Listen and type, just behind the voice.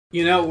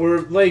You know,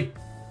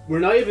 we're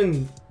not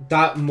even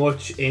that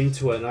much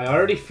into it, and I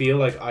already feel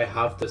like I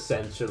have to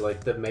censor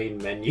like the main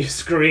menu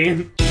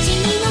screen.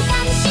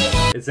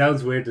 It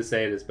sounds weird to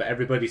say this, but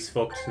everybody's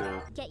fucked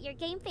now. Get your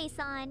game face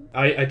on.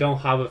 I don't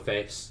have a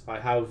face. I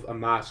have a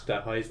mask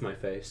that hides my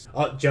face.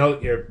 Oh, Joe,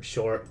 you're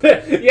short.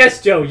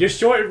 Yes, Joe, you're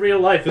short in real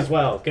life as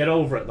well. Get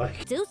over it,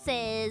 like.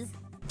 Deuces.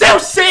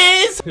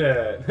 Deuces!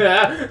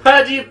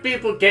 How do you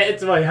people get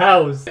into my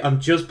house? I'm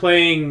just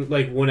playing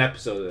like one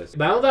episode of this.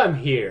 Now that I'm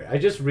here, I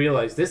just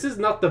realized this is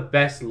not the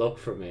best look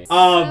for me.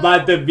 Oh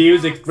man, the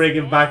music's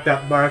bringing back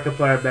that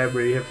Markiplier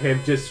memory of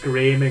him just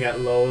screaming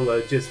at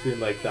Lola, just being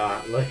like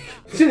that, like.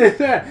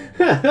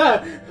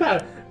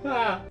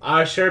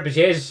 Ah, sure, but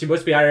yes, she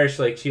must be Irish,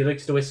 like, she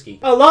likes the whiskey.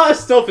 A lot of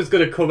stuff is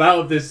gonna come out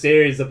of this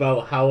series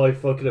about how I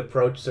fucking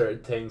approach certain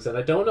things, and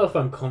I don't know if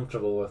I'm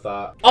comfortable with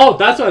that. Oh,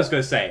 that's what I was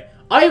gonna say.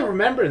 I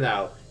remember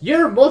now.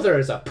 Your mother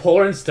is a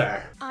porn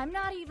star. I'm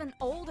not even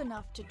old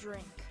enough to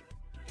drink.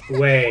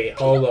 Wait,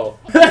 hold on.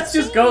 Let's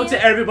just go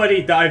to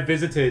everybody that I've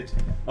visited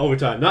over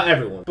time. Not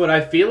everyone. But I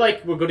feel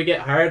like we're going to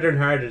get harder and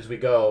harder as we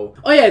go.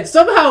 Oh yeah,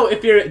 somehow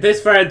if you're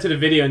this far into the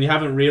video and you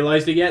haven't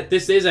realized it yet,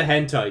 this is a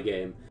hentai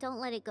game. Don't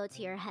let it go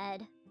to your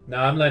head. No,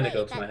 I'm letting it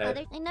go to my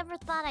head. I never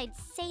thought I'd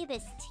say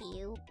this to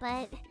you,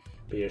 but...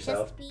 Be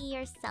yourself. Just be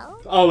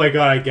yourself? Oh my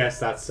god, I guess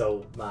that's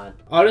so mad.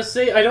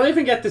 Honestly, I don't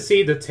even get to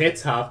see the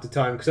tits half the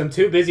time because I'm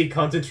too busy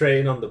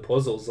concentrating on the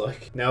puzzles.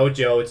 Like, no,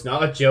 Joe, it's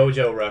not a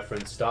JoJo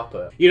reference. Stop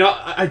it. You know,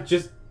 I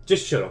just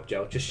shut up,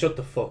 Joe. Just shut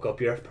the fuck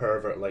up. You're a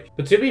pervert. Like,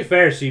 but to be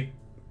fair,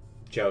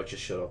 Joe,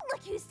 just shut up.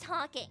 Look who's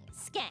talking,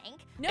 skank.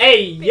 No,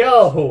 hey,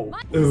 yo!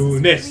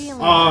 Honest,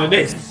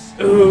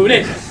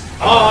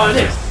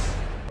 honest.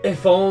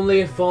 If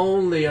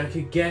only I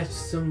could get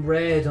some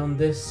red on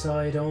this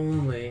side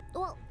only.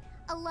 Well,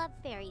 a love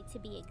fairy to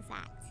be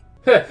exact.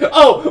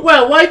 Oh,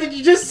 well, why did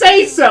you just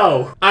say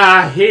so?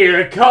 Ah,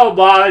 here, come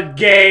on,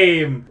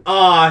 game.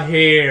 Ah,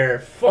 here,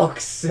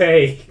 fuck's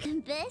sake.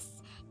 This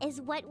is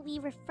what we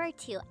refer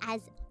to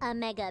as a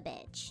mega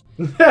bitch.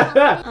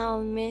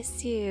 I'll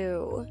miss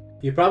you.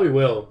 You probably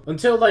will.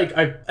 Until, like,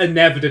 I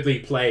inevitably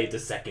play the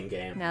second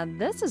game. Now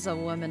this is a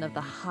woman of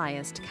the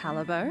highest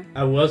caliber.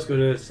 I was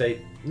gonna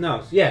say,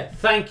 no, yeah,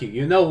 thank you.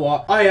 You know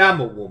what? I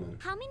am a woman.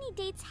 How many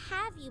dates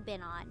have you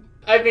been on?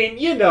 I mean,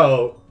 you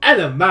know,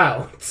 an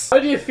amount. How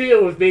do you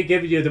feel with me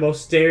giving you the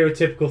most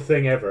stereotypical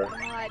thing ever?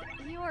 God,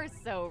 you're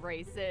so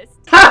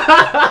racist.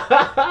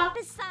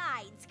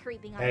 Besides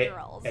creeping on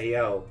girls. Hey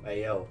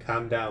yo,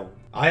 calm down.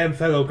 I am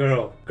fellow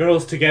girl.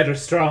 Girls together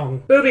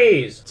strong.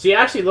 Boobies! She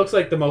actually looks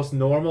like the most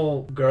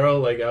normal girl,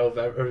 like, out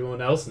of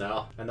everyone else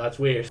now. And that's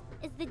weird.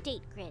 Is the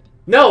date grid.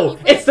 No!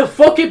 It's the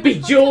fucking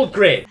Bejeweled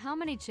grid! How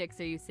many chicks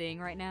are you seeing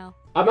right now?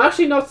 I'm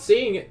actually not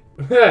seeing it.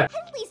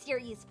 At least you're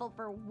useful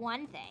for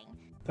one thing.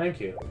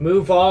 Thank you.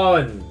 Move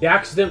on. The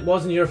accident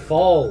wasn't your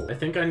fault. I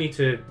think I need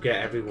to get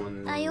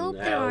everyone I hope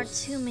else. there aren't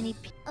too many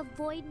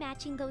Avoid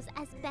matching those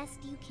as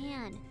best you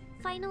can.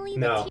 Finally,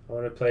 no, I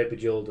want to play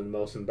Bejeweled in the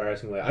most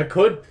embarrassing way. I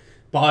could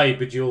buy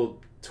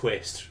Bejeweled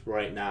Twist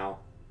right now,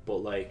 but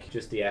like,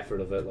 just the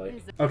effort of it,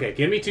 like. Okay,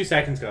 give me 2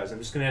 seconds, guys. I'm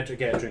just gonna have to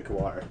get a drink of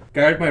water.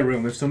 Guard my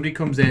room. If somebody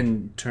comes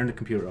in, turn the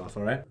computer off,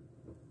 alright?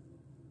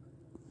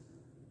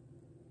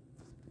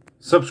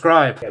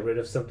 Subscribe. Get rid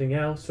of something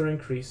else or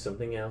increase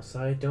something else.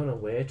 I don't know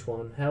which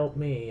one. Help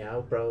me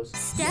out, bros.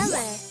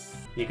 Stellar.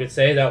 You could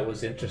say that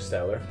was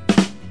Interstellar.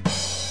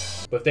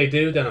 But if they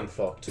do, then I'm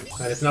fucked. And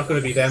it's not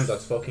going to be them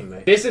that's fucking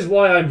me. This is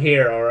why I'm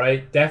here,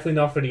 alright? Definitely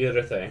not for the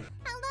other thing.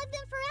 I'll love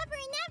them forever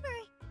and ever.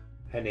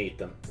 And eat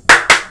them.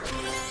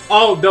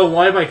 Oh no,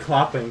 why am I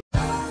clapping?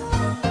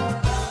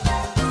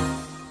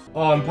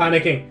 Oh, I'm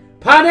panicking.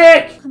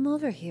 Panic! Come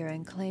over here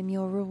and claim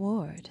your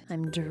reward.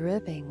 I'm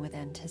dripping with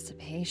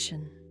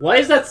anticipation. Why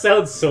does that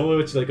sound so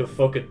much like a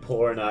fucking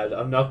porn ad?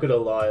 I'm not gonna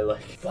lie,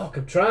 like, fuck,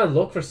 I'm trying to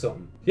look for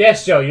something.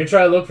 Yes, Joe, you're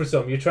trying to look for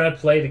something. You're trying to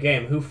play the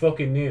game. Who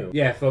fucking knew?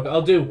 Yeah, fuck,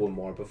 I'll do one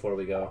more before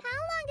we go. How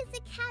long is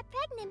a cat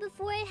pregnant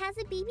before it has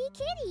a baby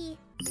kitty?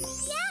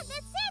 Yeah,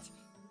 that's it!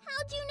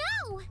 How'd you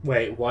know?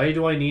 Wait, why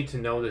do I need to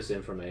know this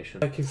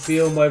information? I can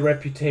feel my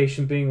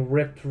reputation being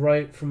ripped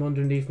right from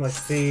underneath my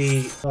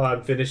feet. Oh,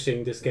 I'm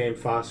finishing this game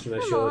faster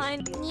than I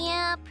should.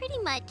 Yeah, pretty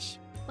much.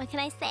 What can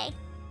I say?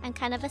 I'm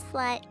kind of a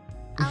slut.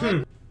 I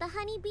like the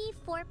Honeybee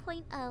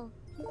 4.0.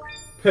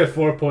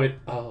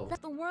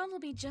 4.0. The world will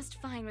be just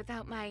fine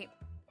without my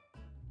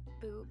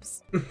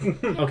boobs.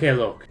 Okay,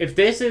 look. If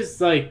this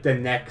is like the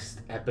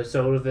next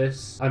episode of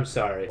this, I'm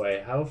sorry.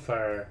 Wait, how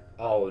far?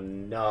 Oh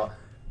no.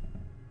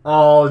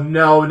 Oh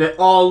no, and it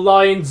all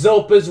lines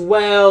up as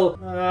well.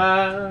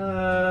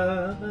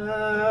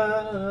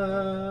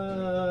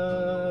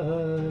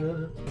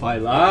 I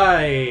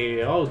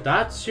lie. Oh,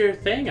 that's your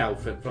thing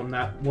outfit from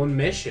that one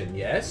mission,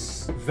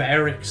 yes?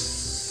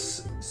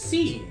 Varix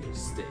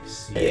sees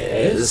this.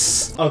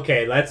 Yes.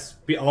 Okay, let's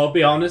all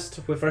be honest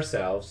with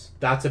ourselves.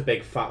 That's a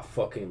big fat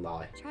fucking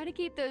lie. Try to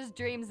keep those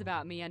dreams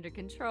about me under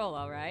control,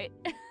 alright?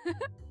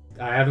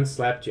 I haven't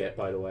slept yet,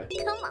 by the way.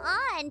 Come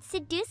on,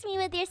 seduce me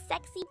with your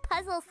sexy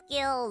puzzle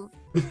skills.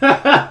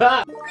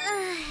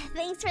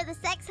 Thanks for the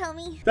sex,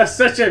 homie. That's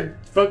such a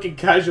fucking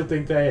casual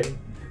thing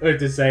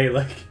to say,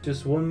 like,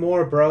 just one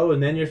more, bro,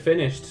 and then you're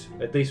finished.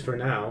 At least for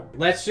now.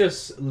 Let's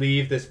just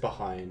leave this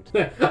behind.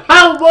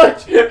 How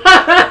much?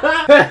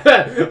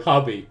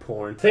 Hobby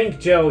porn. Think,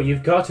 Joe,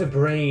 you've got a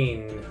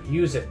brain.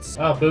 Use it.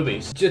 Oh,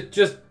 boobies.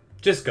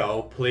 Just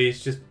go,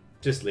 please.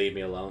 Just leave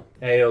me alone.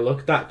 Hey, yo, look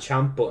at that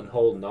champ button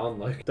holding on,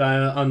 like.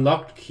 The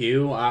unlocked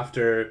queue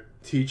after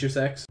teacher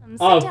sex.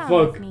 Oh,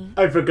 fuck.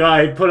 I forgot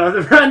I put on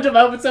the random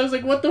outfits. I was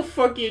like, what the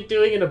fuck are you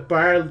doing in a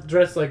bar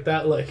dressed like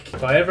that? Like,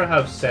 if I ever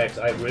have sex,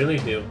 I really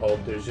do hope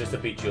there's just a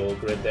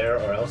Bejeweled grid there,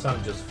 or else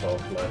I'm just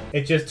fucked, like.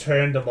 It just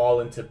turned them all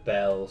into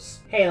bells.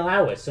 Hey,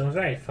 Lois, it was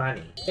very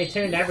funny. They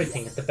turned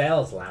everything into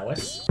bells,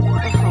 Lois.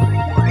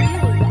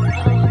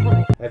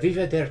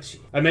 Arrivederci.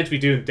 I meant to be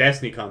doing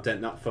Destiny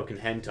content, not fucking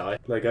hentai.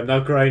 Like, I'm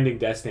not grinding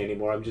Destiny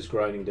anymore, I'm just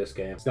grinding this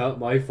game. It's not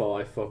my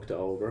fault I fucked it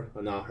over,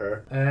 and not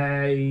her.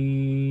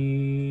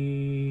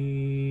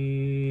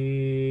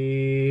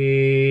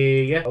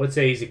 Yeah, I would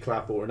say easy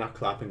clap, but we're not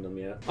clapping them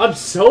yet. I'm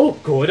so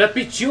good at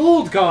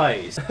Bejeweled,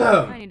 guys!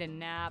 I need a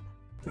nap.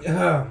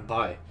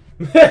 Hi.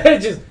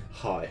 Just,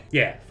 hi.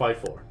 Yeah,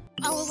 5-4.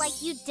 Oh,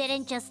 like you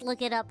didn't just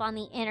look it up on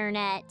the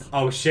internet.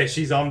 Oh shit,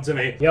 she's on to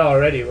me. Yeah,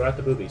 already, we're at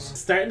the boobies.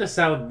 It's starting to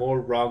sound more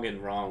wrong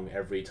and wrong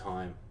every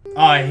time.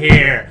 I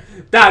hear.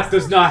 That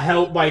does not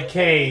help my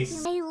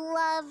case. I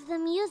love the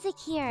music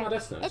here. Oh,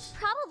 that's nice. It's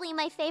probably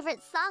my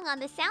favorite song on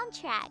the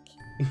soundtrack.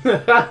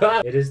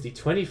 It is the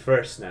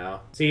 21st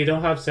now. See, you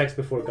don't have sex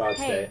before God's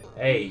Day.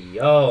 Hey,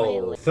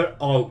 yo.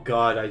 Oh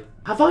god,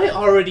 have I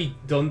already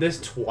done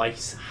this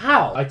twice?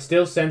 How? I'd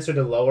still censor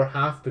the lower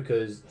half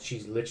because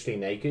she's literally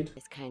naked.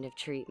 This kind of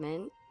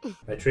treatment.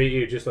 I treat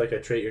you just like I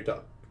treat your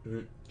dog.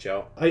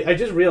 Joe. I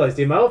just realized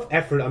the amount of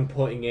effort I'm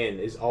putting in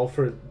is all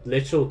for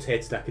literal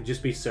tits that could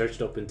just be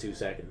searched up in 2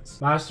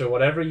 seconds. Master,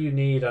 whatever you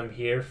need, I'm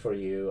here for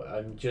you.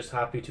 I'm just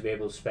happy to be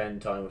able to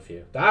spend time with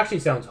you. That actually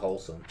sounds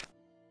wholesome.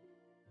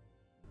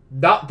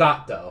 Not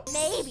that, though.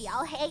 Maybe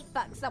I'll hate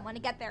fuck someone to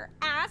get their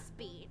ass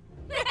beat.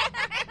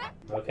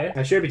 Okay.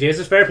 I sure be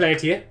Jesus. Fair play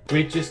to you.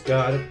 We just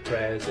got a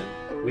present.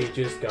 We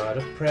just got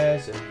a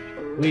present.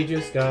 We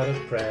just got a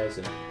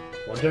present.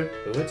 Wonder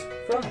who it's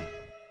from.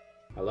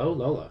 Hello,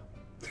 Lola.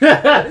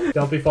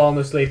 Don't be falling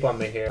asleep on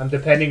me here. I'm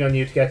depending on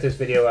you to get this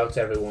video out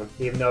to everyone,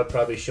 even though it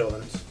probably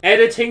shouldn't.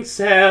 Editing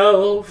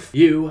self,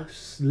 you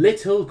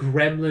little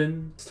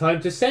gremlin. It's time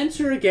to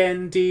censor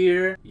again,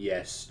 dear.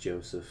 Yes,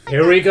 Joseph.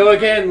 Here we go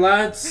again,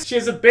 lads. She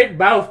has a big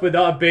mouth, but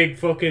not a big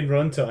fucking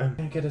runtime.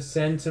 Can't get a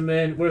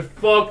sentiment. We're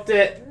fucked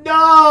it.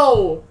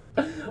 No!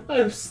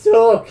 I'm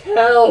stuck.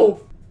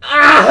 Help.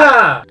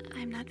 Ah!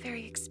 I'm not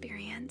very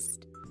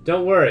experienced.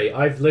 Don't worry,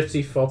 I've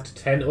literally fucked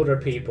 10 other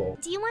people.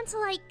 Do you want to,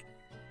 like,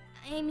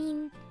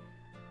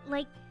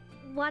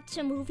 watch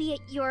a movie at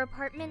your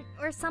apartment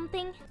or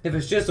something? If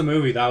it's just a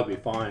movie, that'll be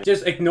fine.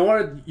 Just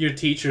ignore your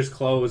teacher's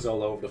clothes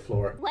all over the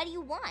floor. What do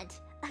you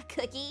want? A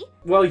cookie?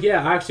 Well,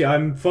 yeah, actually,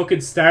 I'm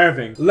fucking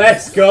starving.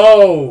 Let's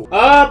go!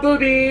 Ah,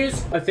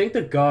 boobies! I think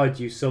the god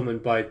you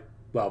summoned by,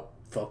 well,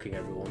 fucking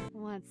everyone.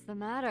 What's the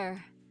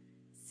matter?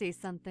 See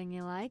something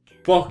you like?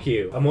 Fuck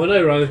you. I'm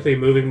unironically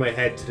moving my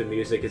head to the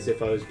music as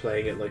if I was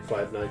playing it like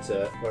Friday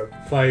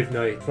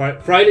Night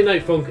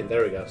Funkin'.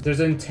 There we go.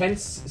 There's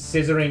intense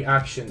scissoring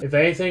action. If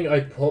anything,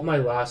 I'd put my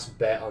last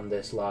bet on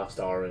this last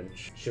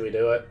orange. Should we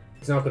do it?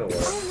 It's not gonna work.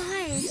 Oh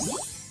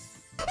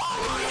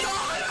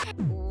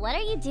my. What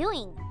are you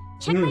doing?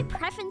 Check my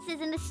preferences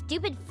in the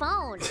stupid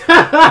phone.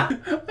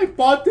 I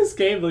bought this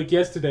game like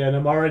yesterday and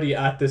I'm already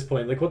at this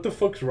point. Like, what the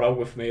fuck's wrong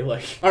with me?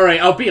 Like,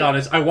 alright, I'll be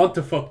honest. I want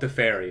to fuck the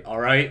fairy,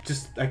 alright?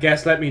 Just, I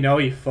guess, let me know,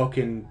 you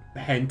fucking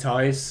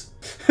hentais.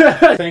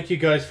 Thank you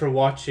guys for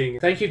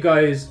watching. Thank you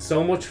guys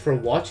so much for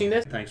watching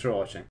this. Thanks for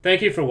watching.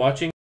 Thank you for watching.